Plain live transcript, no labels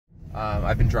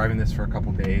I've been driving this for a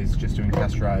couple days, just doing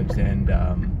test drives, and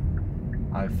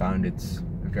I've found it's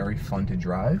very fun to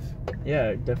drive. Yeah,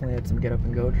 it definitely had some get up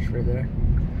and go just right there.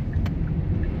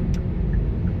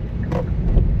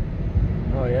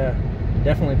 Oh yeah,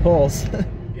 definitely pulls.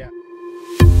 Yeah.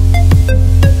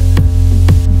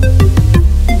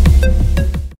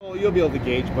 Well, you'll be able to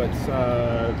gauge, but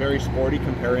it's very sporty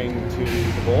comparing to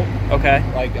the Bolt. Okay.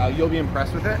 Like, you'll be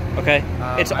impressed with it. Okay.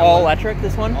 It's all electric,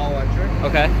 this one? All electric.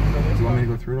 Okay. So do you want me to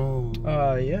go through it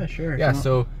all? Yeah, sure. Yeah,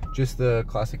 so just the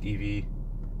classic EV, you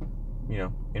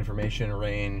know, information,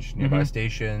 range, nearby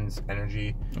stations,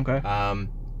 energy. Okay.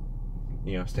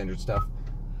 You know, standard stuff.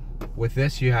 With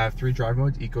this, you have 3 drive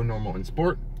modes: Eco, Normal, and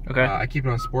Sport. Okay. I keep it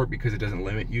on Sport because it doesn't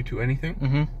limit you to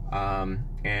anything.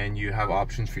 And you have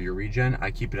options for your regen. I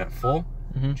keep it at full.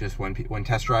 Just when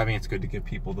test driving, it's good to give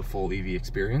people the full EV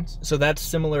experience. So that's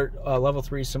similar, level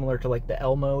 3 is similar to like the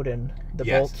L mode and the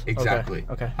Bolt? Yes, exactly.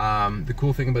 Okay. The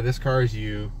cool thing about this car is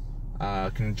you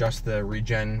can adjust the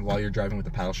regen while you're driving with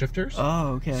the paddle shifters. Oh,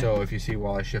 okay. So if you see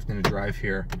while I shift into drive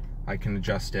here, I can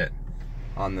adjust it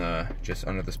on the, just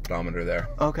under the speedometer there.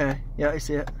 Okay, yeah, I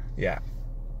see it. Yeah.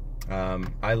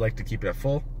 I like to keep it at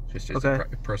full, just as a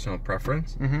personal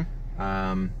preference.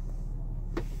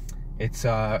 It's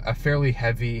a fairly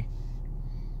heavy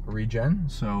regen,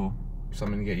 so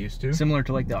something to get used to. Similar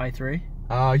to like the i3?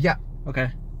 Yeah.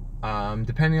 Okay.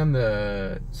 Depending on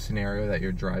the scenario that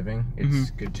you're driving,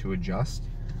 it's good to adjust.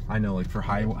 I know, like for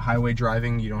highway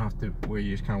driving, you don't have to, where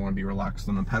you just kind of want to be relaxed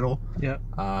on the pedal. Yep.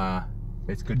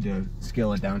 It's good to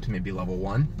scale it down to maybe level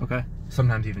 1. Okay.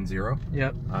 Sometimes even 0.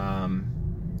 Yep.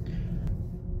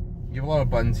 You have a lot of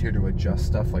buttons here to adjust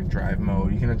stuff like drive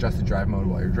mode. You can adjust the drive mode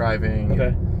while you're driving.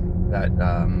 Okay. That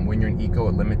when you're in Eco,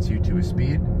 it limits you to a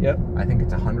speed. Yep. I think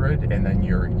it's 100, and then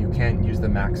you can't use the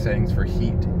max settings for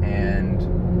heat and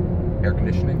air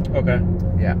conditioning. Okay.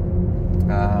 Yeah.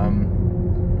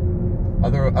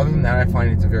 Other than that, I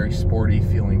find it's a very sporty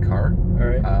feeling car. All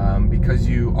right. Because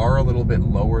you are a little bit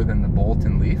lower than the Bolt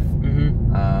and Leaf.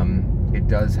 It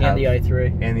does have, and the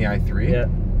i3. And the i3. Yeah.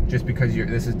 Just because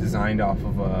this is designed off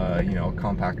of a a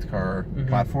compact car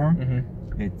platform.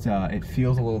 It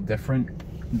feels a little different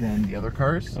than the other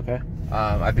cars. Okay.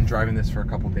 I've been driving this for a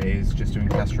couple days, just doing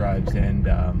test drives, and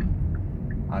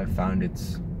I've found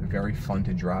it's very fun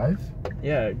to drive.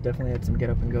 Yeah, it definitely had some get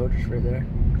up and go just right there.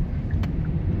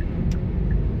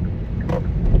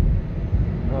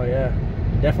 Oh yeah,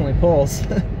 definitely pulls.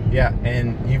 Yeah,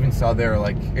 and you even saw there,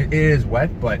 like, it is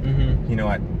wet, but you know,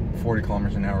 at 40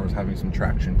 kilometers an hour, I was having some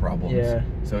traction problems. Yeah.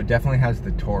 So it definitely has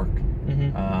the torque,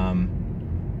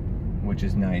 which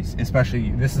is nice.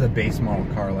 Especially, this is a base model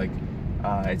car. Like,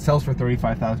 it sells for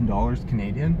 $35,000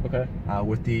 Canadian. Okay.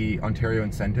 With the Ontario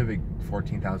incentive,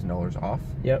 $14,000 off.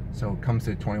 Yep. So it comes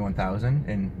to $21,000,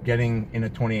 and getting in a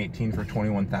 2018 for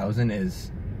 $21,000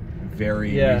 is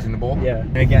very reasonable. Yeah.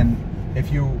 And again,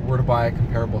 if you were to buy a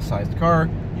comparable sized car,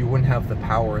 you wouldn't have the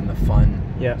power and the fun,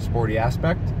 sporty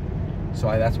aspect. So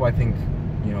that's why I think,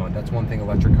 you know, that's one thing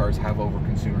electric cars have over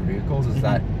consumer vehicles, is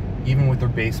that even with their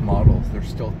base models, they're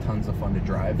still tons of fun to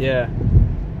drive. Yeah.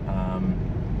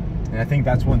 And I think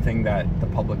that's one thing that the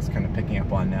public's kind of picking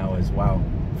up on now is, wow,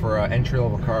 for an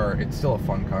entry-level car, it's still a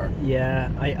fun car.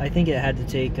 Yeah, I think it had to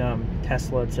take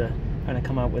Tesla to kind of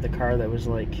come out with a car that was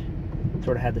like,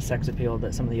 sort of had the sex appeal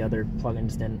that some of the other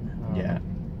plugins didn't. Yeah.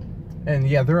 And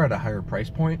yeah, they're at a higher price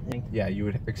point. Yeah, you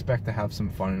would expect to have some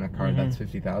fun in a car that's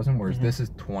 $50,000, whereas this is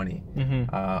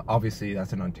 $20,000. Obviously,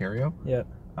 that's in Ontario. Yep.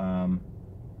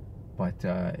 But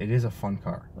it is a fun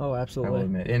car. Oh, absolutely. I will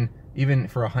admit. And even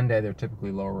for a Hyundai, they're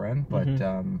typically lower end, but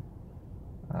I'm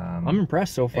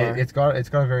impressed so far. It's got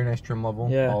a very nice trim level.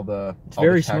 Yeah. It's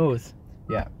very smooth.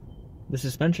 Yeah. The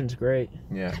suspension's great.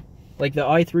 Yeah. Like the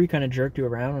i3 kind of jerked you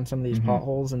around on some of these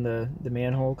potholes and the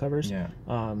manhole covers. Yeah.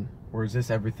 Whereas this,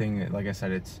 everything, like I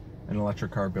said, it's an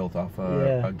electric car built off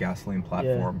a gasoline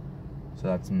platform. So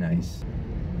that's nice.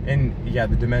 And yeah,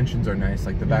 the dimensions are nice.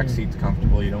 Like the back seat's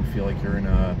comfortable. You don't feel like you're in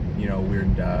a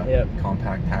weird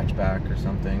compact hatchback or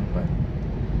something.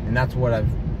 And that's what I've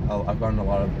gotten a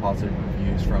lot of positive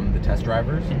reviews from the test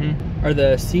drivers. Are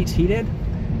the seats heated?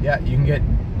 Yeah, you can get.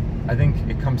 I think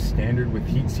it comes standard with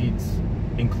heat seats,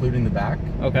 including the back.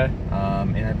 Okay.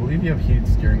 And I believe you have heated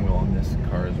steering wheel on this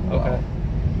car as well. Okay.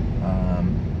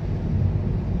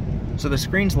 So the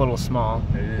screen's a little small.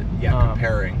 Yeah,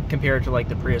 compared to like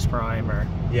the Prius Prime or.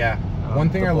 Yeah. One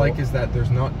thing I like is that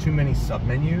there's not too many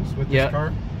sub-menus with this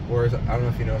car. Whereas, I don't know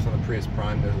if you noticed on the Prius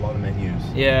Prime, there's a lot of menus.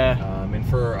 Yeah. And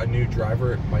for a new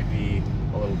driver, it might be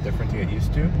a little different to get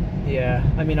used to. Yeah.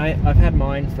 I mean, I've had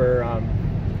mine for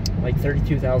like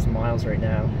 32,000 miles right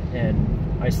now,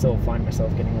 and I still find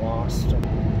myself getting lost.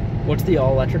 What's the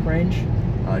all-electric range?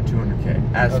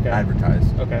 200K as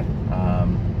advertised. Okay.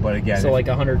 But again, so like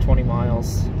 120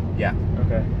 miles. Yeah.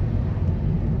 Okay.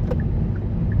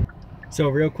 So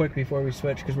real quick before we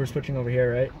switch, because we're switching over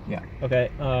here, right? Yeah.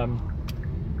 Okay.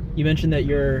 You mentioned that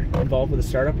you're involved with a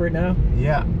startup right now?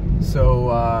 Yeah. So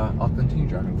I'll continue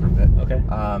driving for a bit. Okay.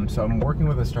 So I'm working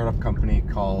with a startup company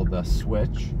called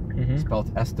SWTCH,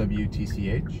 spelled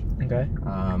SWTCH. Okay.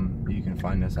 You can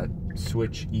find us at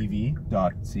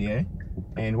switchev.ca.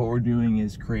 And what we're doing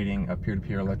is creating a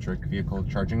peer-to-peer electric vehicle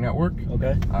charging network.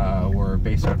 Okay. We're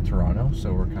based out of Toronto,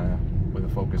 so we're kind of with a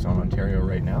focus on Ontario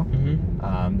right now.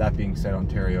 That being said,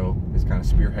 Ontario is kind of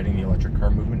spearheading the electric car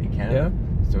movement in Canada,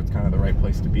 so it's kind of the right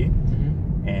place to be.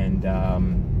 And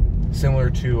similar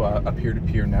to a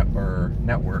peer-to-peer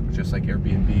network, just like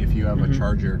Airbnb, if you have a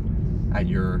charger at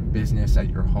your business, at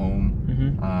your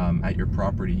home, at your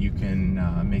property, you can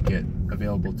make it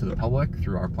available to the public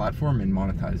through our platform and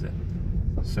monetize it.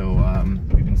 So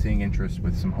we've been seeing interest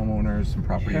with some homeowners, some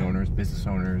property owners, business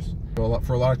owners.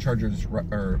 For a lot of chargers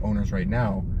or owners right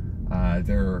now,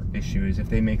 their issue is if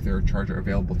they make their charger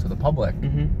available to the public,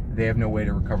 they have no way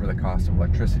to recover the cost of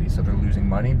electricity. So they're losing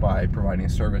money by providing a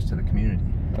service to the community.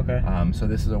 Okay. So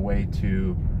this is a way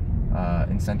to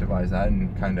incentivize that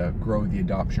and kind of grow the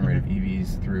adoption rate of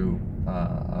EVs through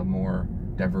a more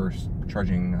diverse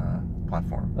charging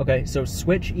platform. Okay, so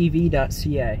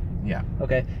switchev.ca. Yeah.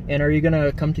 Okay, and are you going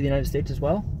to come to the United States as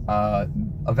well?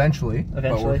 Eventually, but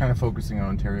we're kind of focusing on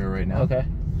Ontario right now. Okay.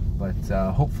 But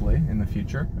hopefully in the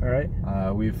future. All right.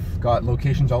 We've got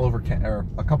locations all over, or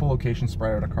a couple locations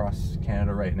spread out across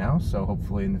Canada right now, so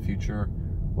hopefully in the future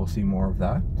we'll see more of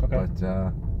that. Okay. But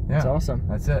yeah. That's awesome.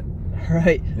 That's it. All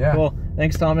right. Yeah. Well,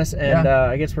 thanks, Thomas. And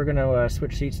I guess we're going to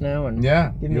switch seats now and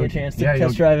give me a chance to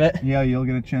test drive it. Yeah, you'll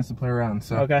get a chance to play around.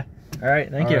 So. Okay. All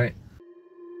right. Thank you. All right.